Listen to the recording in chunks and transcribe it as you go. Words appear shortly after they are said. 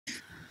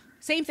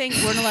Same thing.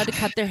 Weren't allowed to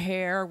cut their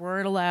hair.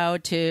 Weren't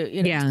allowed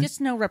to,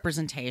 just no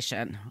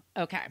representation.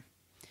 Okay.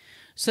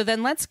 So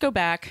then let's go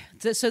back.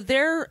 So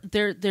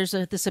there's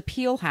this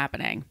appeal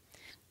happening.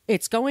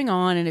 It's going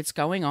on and it's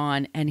going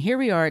on. And here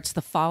we are. It's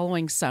the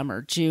following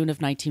summer, June of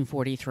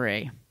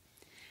 1943.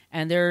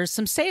 And there's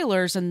some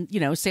sailors, and,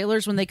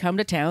 sailors, when they come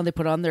to town, they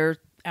put on their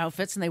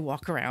outfits and they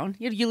walk around.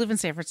 You live in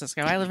San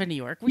Francisco. I live in New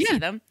York. We see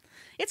them.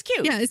 It's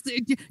cute. Yeah, it's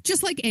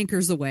just like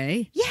Anchors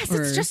Aweigh. Yes,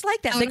 it's just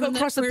like that. They go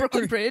across the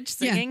Brooklyn Bridge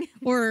singing.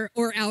 Yeah,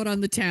 or out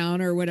on the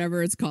town or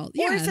whatever it's called.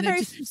 Or it's a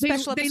very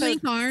special episode. They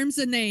link arms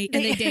and they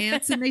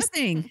dance and they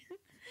sing.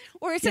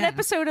 Or it's an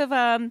episode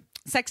of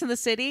Sex and the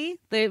City.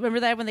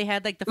 Remember that when they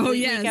had like the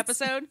Fleet Week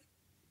episode?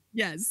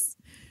 Yes.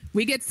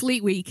 We get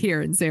Fleet Week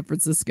here in San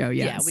Francisco,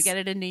 yes. Yeah, we get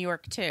it in New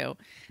York too.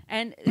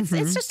 And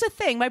it's just a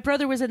thing. My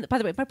brother was in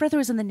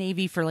the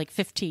Navy for like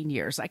 15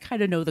 years. I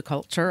kind of know the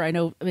culture.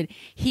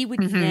 He would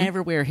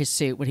never wear his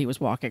suit when he was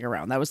walking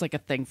around. That was like a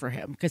thing for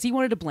him because he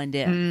wanted to blend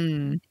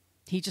in.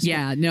 He just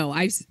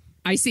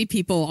I see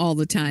people all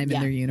the time in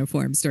their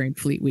uniforms during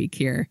Fleet Week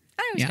here.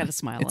 I always kind of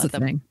smile at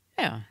them. Thing.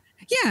 Yeah.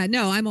 Yeah,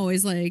 no, I'm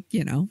always like,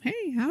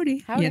 hey,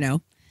 howdy.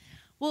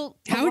 Well,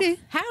 howdy.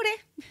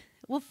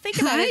 Well,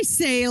 think about it. Hi,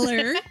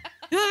 sailor.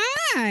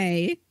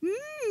 Hi.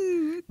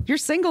 You're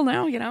single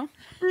now,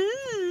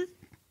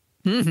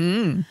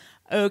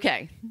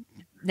 Okay.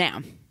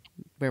 Now,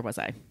 where was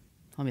I?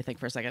 Let me think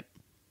for a second.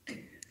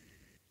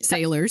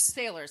 Sailors.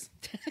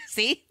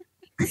 See?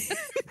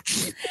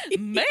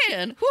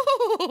 Man.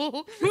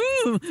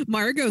 Ooh,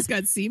 Margot's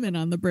got semen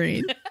on the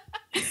brain.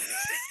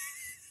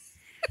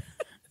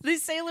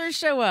 These sailors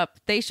show up.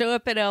 They show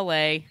up in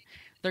L.A.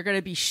 They're going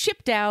to be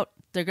shipped out.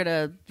 They're going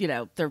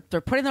to,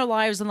 they're putting their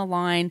lives on the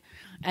line.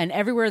 And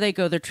everywhere they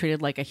go, they're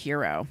treated like a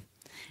hero.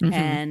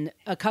 And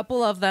a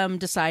couple of them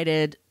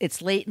decided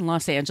it's late in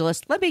Los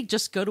Angeles. Let me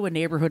just go to a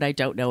neighborhood I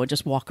don't know and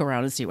just walk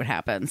around and see what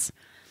happens.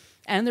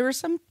 And there were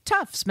some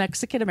toughs,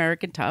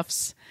 Mexican-American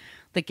toughs,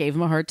 that gave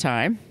them a hard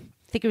time.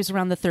 I think it was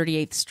around the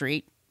 38th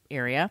Street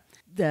area.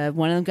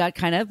 One of them got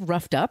kind of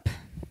roughed up,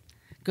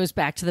 goes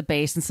back to the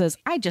base and says,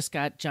 I just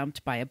got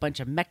jumped by a bunch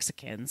of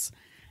Mexicans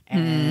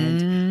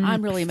and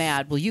I'm really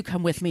mad. Will you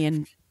come with me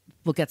and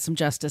we'll get some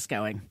justice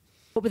going?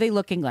 What were they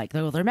looking like?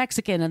 Oh, they're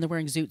Mexican and they're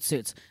wearing zoot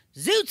suits.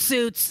 Zoot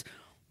suits?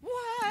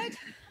 What?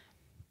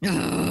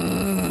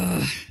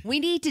 We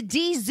need to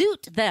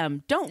de-zoot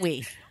them, don't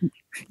we?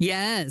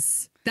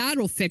 Yes.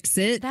 That'll fix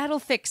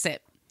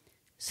it.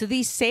 So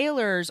these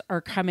sailors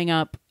are coming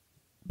up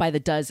by the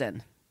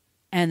dozen,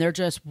 and they're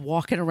just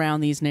walking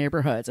around these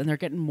neighborhoods, and they're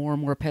getting more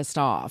and more pissed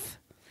off.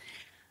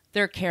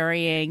 They're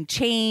carrying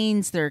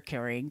chains. They're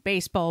carrying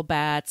baseball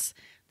bats,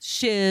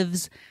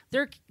 shivs,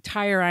 they're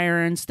tire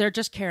irons. They're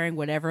just carrying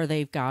whatever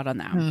they've got on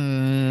them.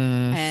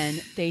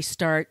 And they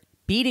start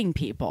beating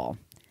people,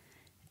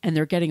 and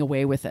they're getting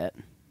away with it.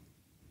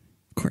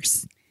 Of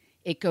course.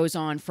 It goes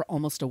on for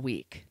almost a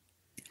week.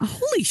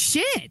 Holy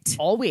shit.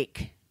 All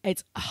week.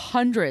 It's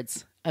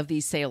hundreds of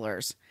these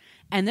sailors.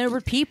 And there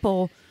were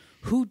people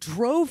who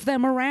drove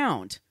them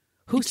around,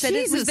 who said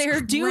it was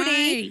their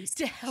duty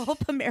to help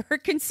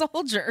American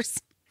soldiers.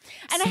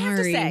 And I have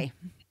to say,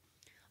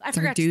 I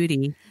forgot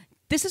duty.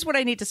 This is what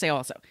I need to say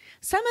also.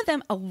 Some of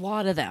them, a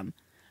lot of them,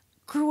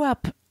 grew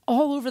up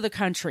all over the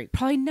country,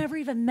 probably never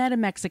even met a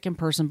Mexican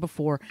person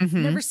before,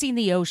 never seen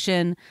the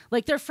ocean.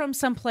 Like they're from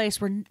some place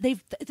where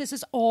this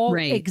is all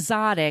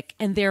exotic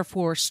and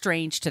therefore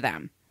strange to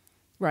them.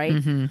 Right.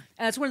 And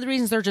that's one of the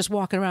reasons they're just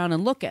walking around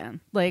and looking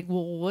like,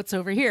 well, what's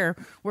over here?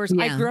 Whereas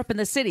I grew up in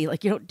the city.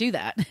 Like, you don't do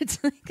that.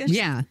 It's like,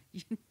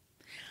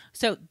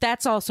 so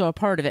that's also a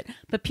part of it.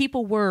 But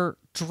people were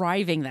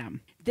driving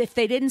them. If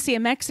they didn't see a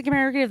Mexican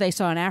American, if they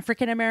saw an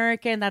African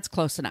American, that's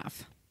close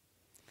enough.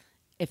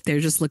 If they're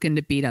just looking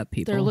to beat up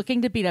people. They're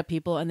looking to beat up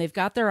people, and they've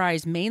got their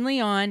eyes mainly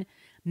on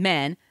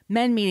men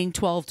meaning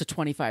 12 to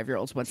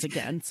 25-year-olds once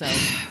again. So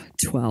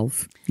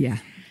 12. Yeah.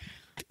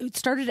 It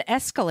started to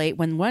escalate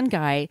when one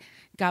guy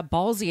got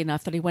ballsy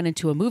enough that he went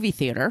into a movie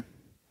theater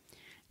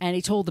and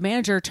he told the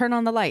manager, turn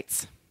on the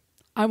lights.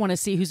 I want to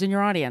see who's in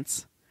your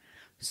audience.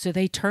 So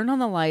they turn on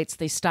the lights.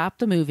 They stop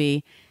the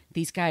movie.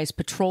 These guys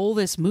patrol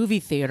this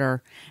movie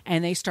theater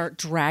and they start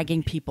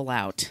dragging people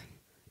out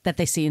that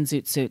they see in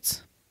zoot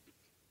suits.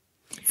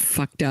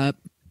 Fucked up.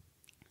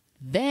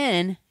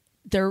 Then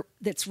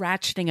that's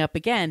ratcheting up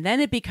again. Then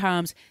it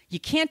becomes, you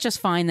can't just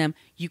find them.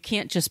 You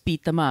can't just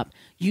beat them up.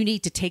 You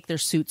need to take their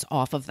suits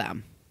off of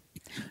them.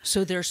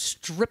 So they're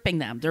stripping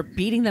them. They're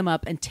beating them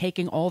up and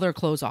taking all their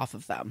clothes off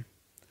of them.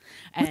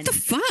 And what the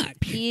fuck?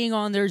 Peeing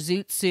on their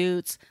zoot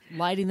suits,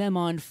 lighting them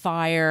on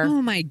fire.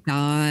 Oh my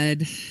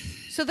God.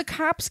 So the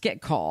cops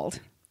get called.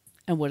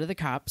 And what do the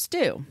cops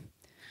do?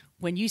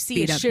 When you see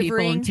beat a up people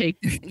shivering... and take...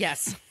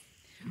 Yes.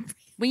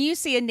 When you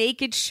see a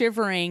naked,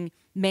 shivering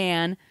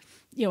man,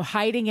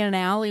 hiding in an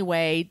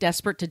alleyway,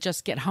 desperate to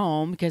just get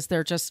home because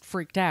they're just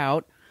freaked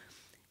out,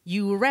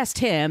 you arrest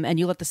him and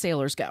you let the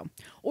sailors go.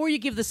 Or you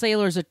give the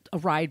sailors a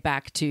ride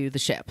back to the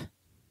ship.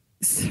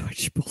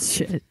 Such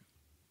bullshit.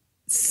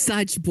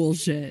 Such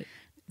bullshit.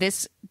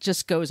 This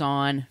just goes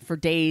on for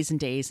days and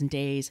days and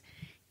days.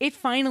 It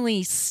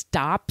finally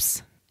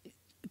stops,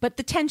 but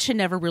the tension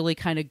never really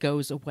kind of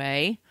goes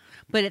away.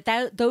 But at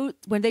that, though,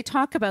 when they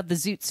talk about the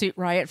Zoot Suit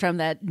Riot from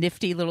that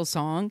nifty little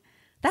song,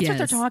 that's what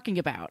they're talking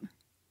about.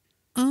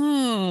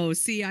 Oh,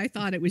 see, I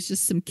thought it was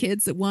just some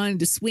kids that wanted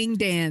to swing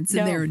dance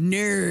and they're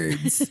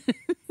nerds.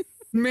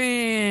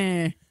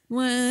 Meh.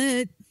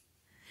 What?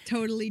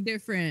 Totally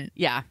different.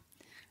 Yeah.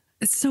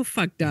 It's so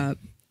fucked up.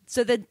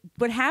 So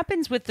what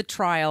happens with the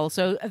trial,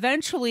 so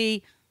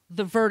eventually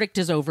the verdict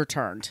is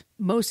overturned.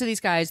 Most of these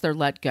guys, they're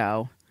let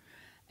go.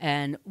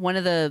 And one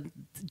of the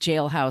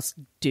jailhouse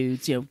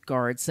dudes,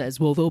 guards says,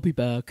 well, they'll be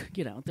back.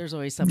 There's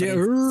always somebody.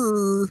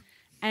 Yeah.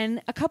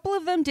 And a couple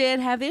of them did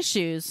have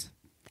issues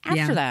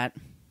after that.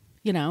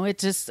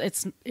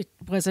 It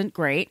wasn't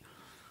great.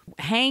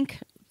 Hank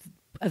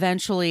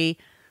eventually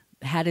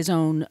had his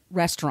own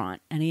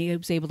restaurant and he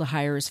was able to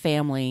hire his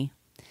family.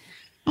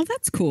 Oh,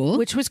 that's cool.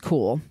 Which was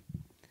cool.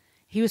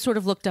 He was sort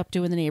of looked up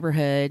to in the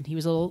neighborhood. He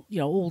was a little,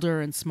 older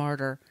and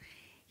smarter.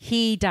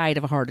 He died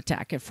of a heart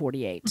attack at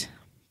 48.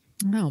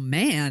 Oh,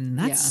 man.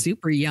 That's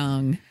super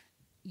young.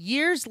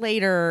 Years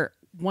later,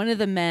 one of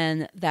the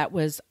men that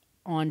was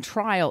on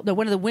trial, no,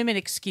 one of the women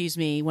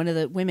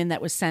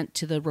that was sent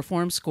to the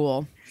reform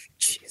school.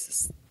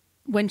 Jesus.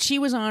 When she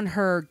was on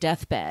her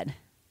deathbed,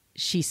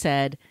 she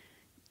said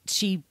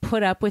she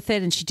put up with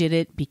it and she did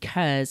it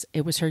because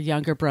it was her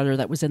younger brother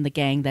that was in the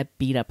gang that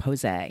beat up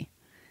Jose.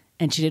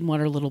 And she didn't want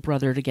her little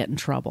brother to get in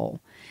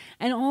trouble.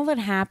 And all that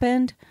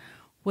happened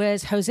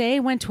was Jose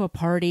went to a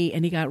party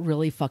and he got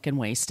really fucking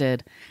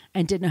wasted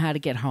and didn't know how to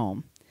get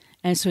home.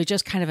 And so he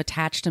just kind of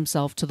attached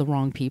himself to the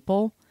wrong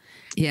people.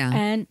 Yeah.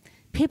 And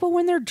people,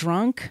 when they're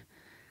drunk,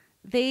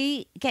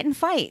 they get in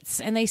fights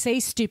and they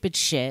say stupid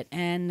shit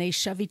and they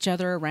shove each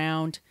other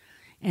around.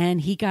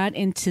 And he got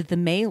into the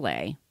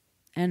melee.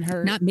 And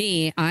not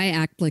me. I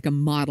act like a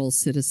model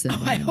citizen.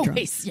 I've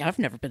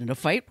never been in a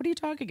fight. What are you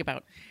talking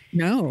about?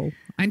 No,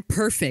 I'm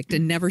perfect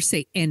and never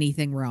say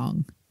anything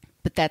wrong.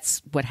 But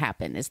that's what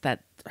happened, is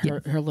that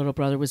her little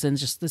brother was in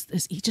just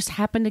this. He just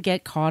happened to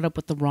get caught up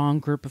with the wrong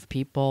group of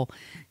people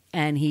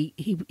and he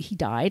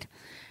died.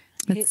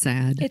 That's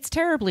sad. It's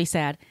terribly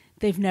sad.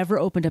 They've never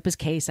opened up his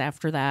case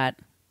after that.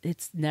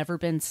 It's never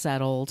been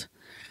settled.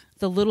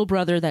 The little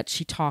brother that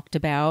she talked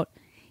about,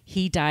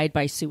 he died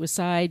by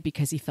suicide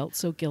because he felt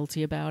so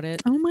guilty about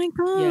it. Oh my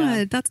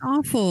God, that's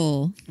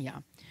awful. Yeah.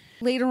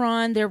 Later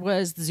on, there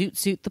was Zoot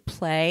Suit the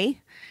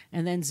play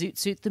and then Zoot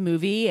Suit the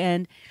movie.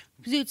 And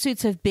Zoot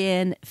Suits have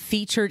been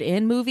featured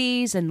in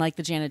movies and like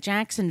the Janet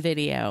Jackson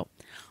video.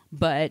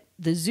 But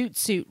the Zoot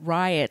Suit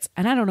Riots,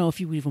 and I don't know if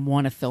you would even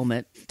want to film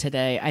it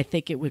today. I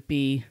think it would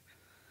be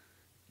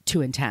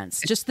too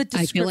intense. Just the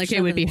description, I feel like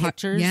it would be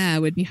pictures. Yeah,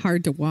 it would be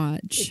hard to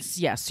watch.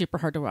 It's super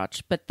hard to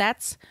watch. But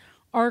that's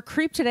our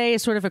creep today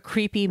is sort of a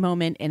creepy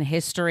moment in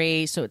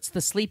history. So it's the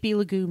Sleepy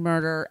Lagoon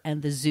murder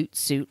and the Zoot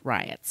Suit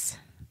Riots.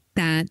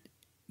 That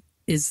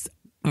is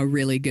a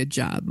really good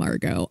job,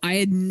 Margot. I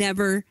had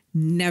never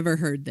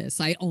heard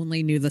this. I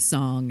only knew the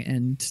song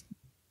and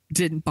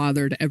didn't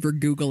bother to ever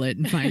Google it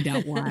and find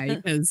out why,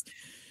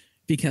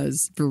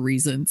 because for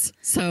reasons.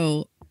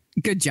 So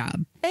good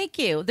job. Thank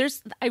you.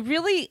 I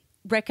really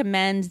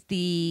recommend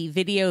the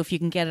video if you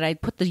can get it. I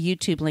put the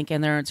YouTube link in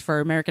there. It's for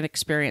American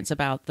Experience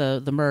about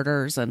the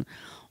murders and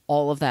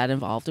all of that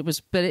involved.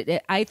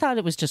 I thought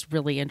it was just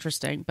really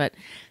interesting. But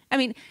I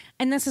mean,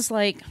 and this is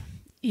like,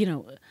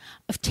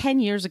 of 10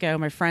 years ago,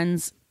 my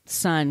friend's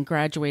son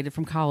graduated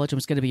from college and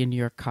was going to be a New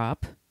York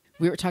cop.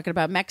 We were talking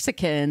about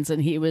Mexicans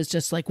and he was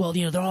just like, well,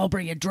 they're all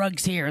bringing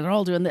drugs here. They're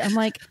all doing that. I'm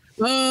like,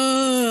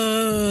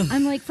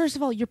 first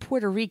of all, you're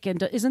Puerto Rican.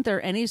 Isn't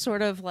there any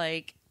sort of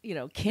like,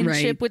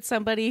 kinship with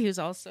somebody who's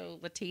also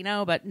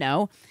Latino? But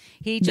no,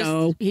 he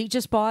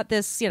just bought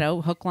this,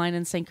 hook, line,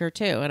 and sinker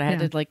too. And I had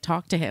to like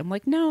talk to him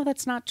like, no,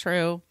 that's not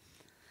true.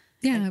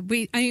 Yeah,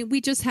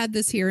 we just had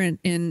this here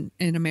in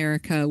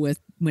America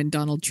when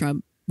Donald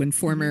Trump, when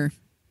former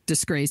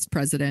disgraced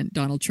president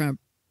Donald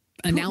Trump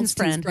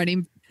announced he's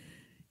running.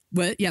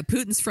 Well, yeah,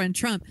 Putin's friend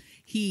Trump.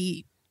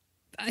 In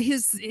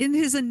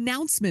his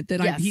announcement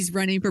that he's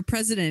running for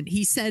president,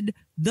 he said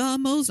the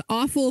most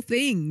awful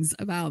things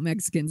about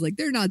Mexicans. Like,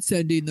 they're not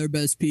sending their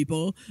best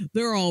people.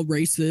 They're all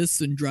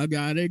racists and drug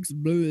addicts.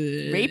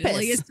 Rapists.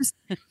 Like, it's just,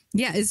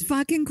 it's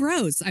fucking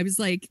gross. I was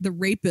like, the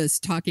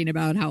rapist talking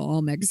about how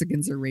all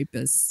Mexicans are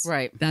rapists.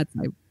 Right. That's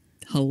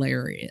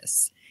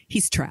hilarious.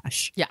 He's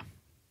trash. Yeah.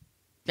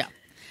 Yeah.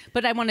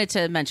 But I wanted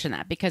to mention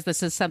that because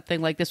this is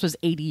something like this was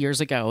 80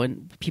 years ago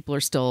and people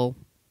are still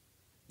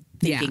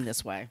thinking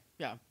this way.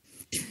 Yeah.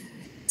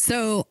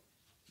 So,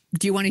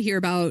 do you want to hear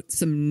about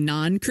some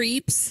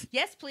non-creeps?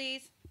 Yes,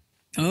 please.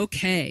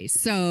 Okay.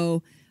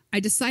 So, I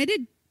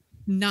decided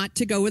not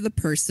to go with a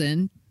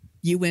person.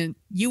 You went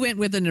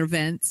with an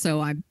event,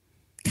 so I'm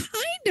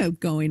kind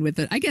of going with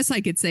it. I guess I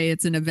could say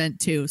it's an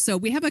event too. So,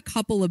 we have a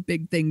couple of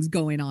big things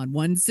going on.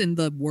 One's in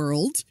the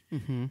world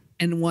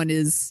and one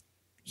is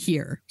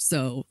here.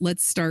 So,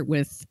 let's start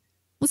with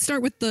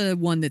the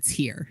one that's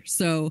here.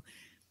 So,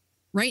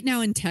 right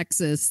now in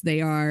Texas,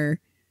 they are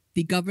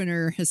the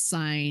governor has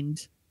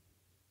signed,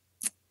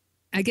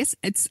 I guess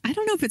I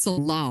don't know if it's a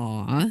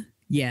law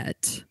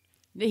yet.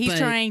 He's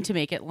trying to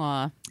make it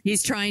law.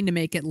 He's trying to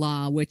make it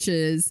law, which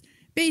is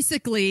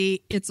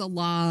basically it's a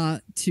law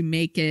to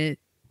make it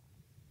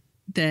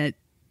that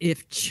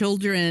if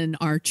children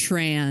are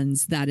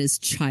trans, that is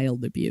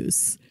child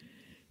abuse,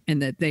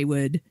 and that they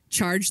would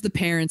charge the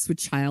parents with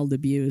child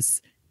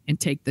abuse and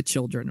take the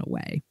children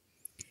away.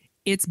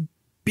 It's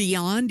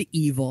beyond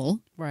evil.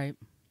 Right.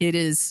 It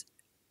is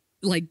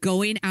like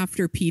going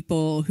after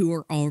people who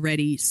are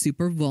already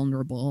super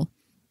vulnerable.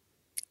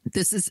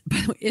 It's just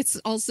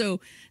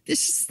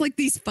like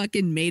these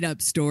fucking made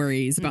up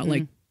stories about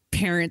like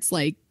parents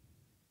like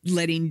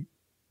letting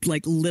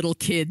like little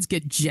kids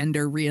get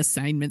gender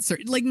reassignments, or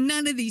like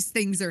none of these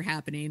things are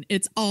happening.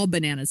 It's all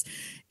bananas.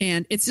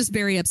 And it's just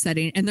very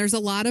upsetting. And there's a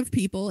lot of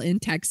people in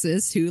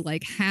Texas who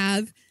like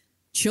have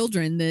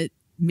children that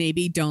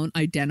maybe don't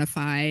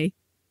identify,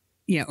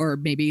 or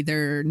maybe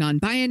they're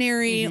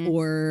non-binary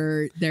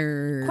or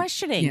they're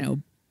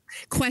questioning,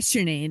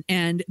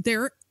 and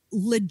they're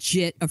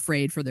legit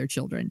afraid for their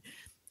children.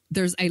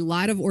 There's a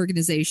lot of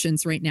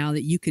organizations right now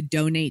that you could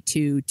donate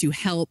to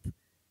help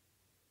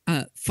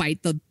fight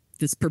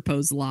this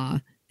proposed law,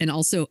 and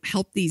also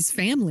help these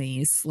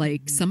families.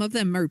 Like some of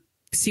them are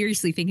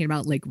seriously thinking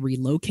about like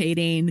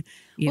relocating.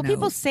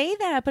 People say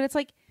that, but it's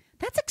like,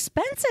 that's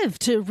expensive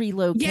to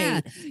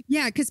relocate.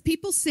 Yeah. Because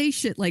people say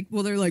shit like,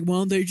 well, they're like,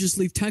 well, they just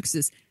leave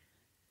Texas.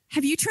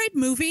 Have you tried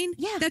moving?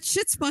 Yeah. That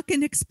shit's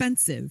fucking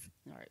expensive.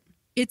 All right.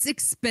 It's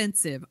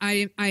expensive.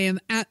 I am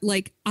at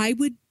like, I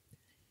would,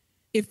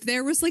 if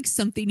there was like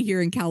something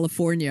here in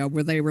California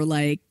where they were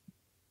like,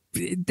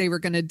 they were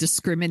going to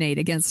discriminate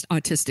against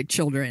autistic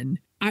children,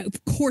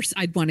 of course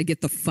I'd want to get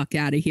the fuck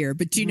out of here.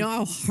 But do you know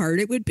how hard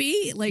it would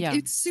be? Like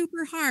it's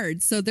super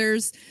hard. So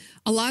there's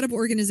a lot of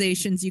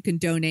organizations you can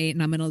donate,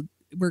 and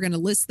we're going to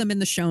list them in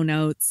the show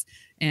notes.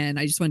 And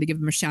I just wanted to give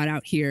them a shout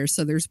out here.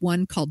 So there's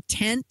one called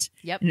TENT,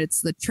 and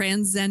it's the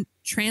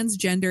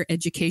Transgender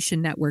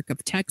Education Network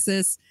of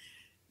Texas.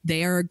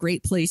 They are a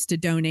great place to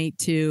donate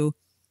to.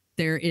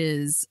 There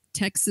is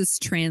Texas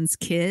Trans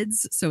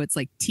Kids. So it's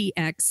like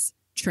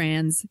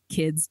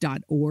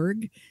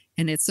txtranskids.org.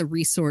 And it's a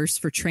resource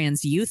for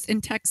trans youth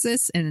in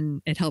Texas.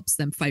 And it helps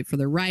them fight for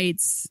their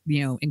rights,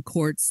 in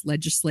courts,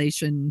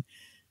 legislation,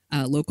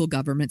 local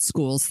government,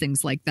 schools,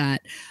 things like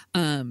that.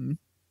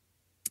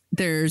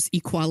 There's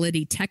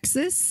Equality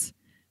Texas,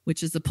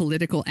 which is a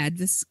political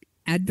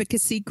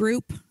advocacy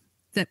group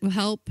that will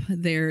help.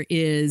 There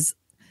is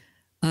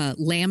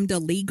Lambda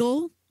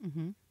Legal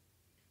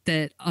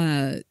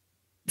that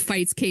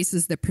fights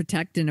cases that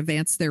protect and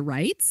advance their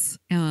rights.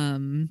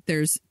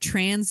 There's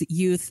Trans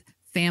Youth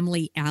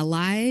Family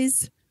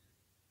Allies.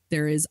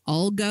 There is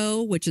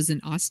ALGO, which is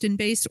an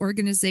Austin-based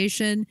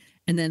organization.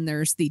 And then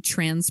there's the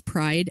Trans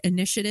Pride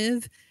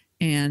Initiative.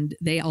 And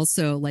they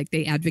also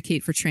they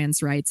advocate for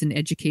trans rights in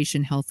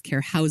education,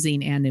 healthcare,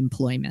 housing, and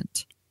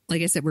employment.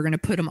 Like I said, we're going to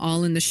put them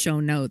all in the show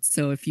notes.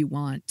 So if you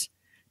want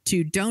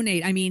to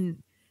donate, I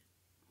mean,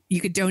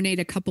 you could donate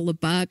a couple of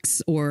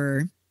bucks,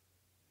 or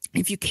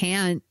if you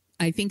can't,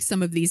 I think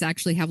some of these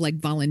actually have like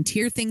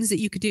volunteer things that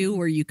you could do,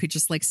 or you could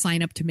just like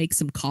sign up to make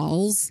some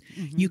calls.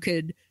 You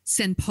could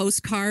send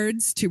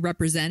postcards to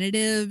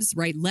representatives,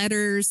 write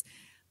letters.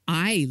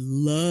 I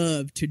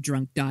love to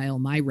drunk dial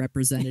my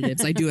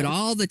representatives. I do it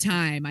all the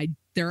time.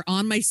 They're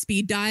on my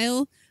speed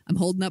dial. I'm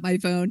holding up my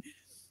phone.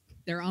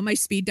 They're on my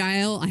speed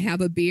dial. I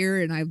have a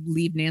beer and I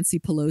leave Nancy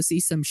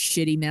Pelosi some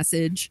shitty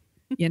message,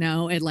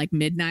 at like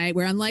midnight,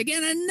 where I'm like,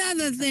 and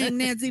another thing,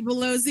 Nancy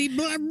Pelosi,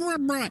 blah, blah,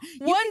 blah.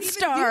 One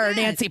star,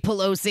 Nancy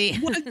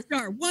Pelosi.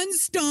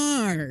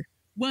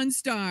 One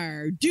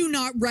star. Do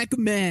not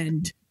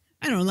recommend.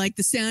 I don't like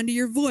the sound of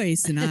your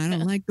voice, and I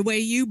don't like the way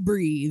you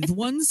breathe.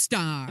 1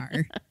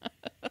 star.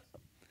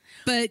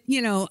 But,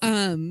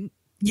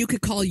 you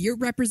could call your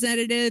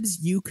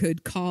representatives. You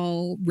could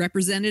call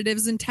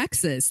representatives in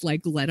Texas.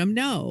 Like, let them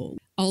know.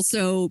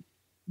 Also,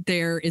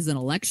 there is an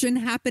election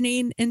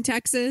happening in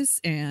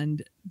Texas,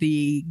 and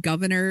the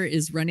governor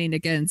is running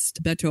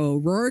against Beto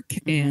O'Rourke,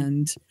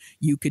 and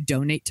you could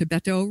donate to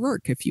Beto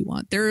O'Rourke if you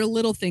want. There are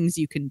little things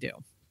you can do.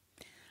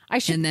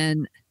 And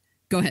then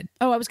go ahead.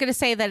 Oh, I was going to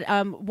say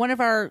that one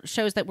of our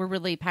shows that we're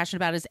really passionate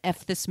about is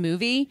F This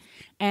Movie.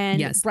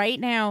 And right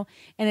now,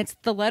 and it's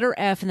the letter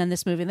F and then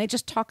this movie, and they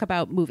just talk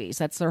about movies.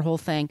 That's their whole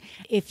thing.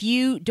 If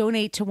you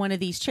donate to one of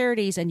these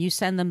charities and you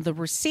send them the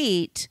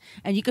receipt,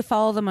 and you can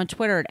follow them on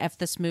Twitter at F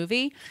This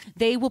Movie,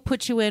 they will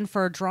put you in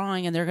for a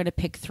drawing, and they're going to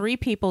pick 3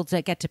 people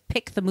that get to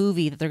pick the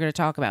movie that they're going to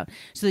talk about.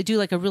 So they do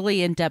like a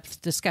really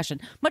in-depth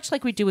discussion, much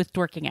like we do with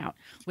Dorking Out,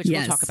 which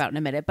we'll talk about in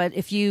a minute. But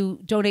if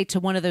you donate to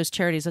one of those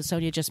charities that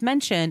Sonia just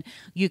mentioned,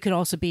 you could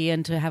also be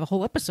in to have a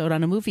whole episode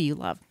on a movie you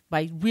love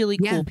by really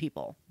cool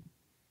people.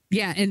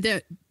 Yeah,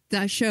 and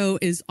that show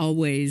is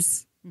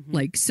always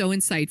like so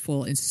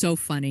insightful and so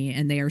funny,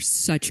 and they are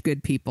such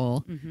good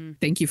people.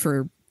 Thank you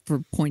for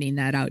pointing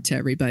that out to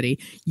everybody.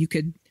 You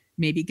could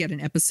maybe get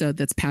an episode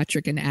that's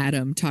Patrick and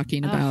Adam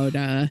talking about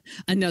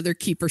another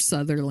Kiefer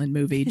Sutherland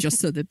movie, just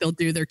so that they'll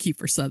do their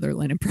Kiefer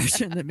Sutherland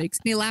impression that makes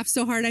me laugh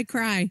so hard I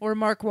cry. Or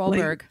Mark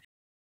Wahlberg.